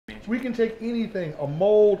We can take anything, a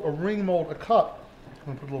mold, a ring mold, a cup.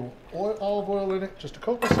 I'm gonna put a little olive oil in it just to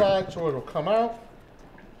coat the side so it'll come out.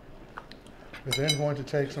 We're then going to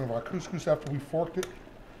take some of our couscous after we forked it.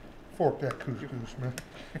 Fork that couscous, man.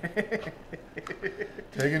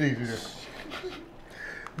 Take it easy there.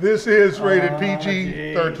 This is rated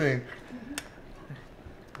PG-13.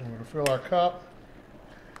 We're going to fill our cup.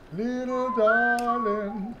 Little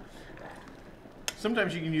darling.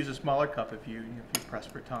 Sometimes you can use a smaller cup if you press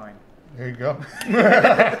for time. There you go.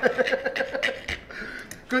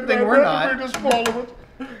 Good thing we're not.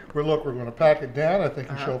 We're going to pack it down. I think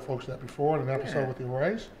you showed folks that before in an episode with your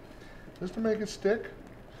rice. Just to make it stick.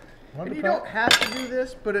 And you don't have to do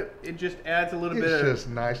this, but it just adds a little bit of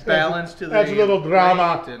nice. balance to the adds a little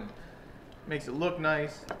drama. And makes it look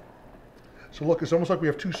nice. So look, it's almost like we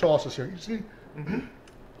have two sauces here. You see? Mm-hmm.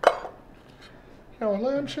 You know, a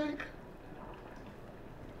lamb shank.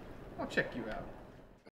 I'll check you out.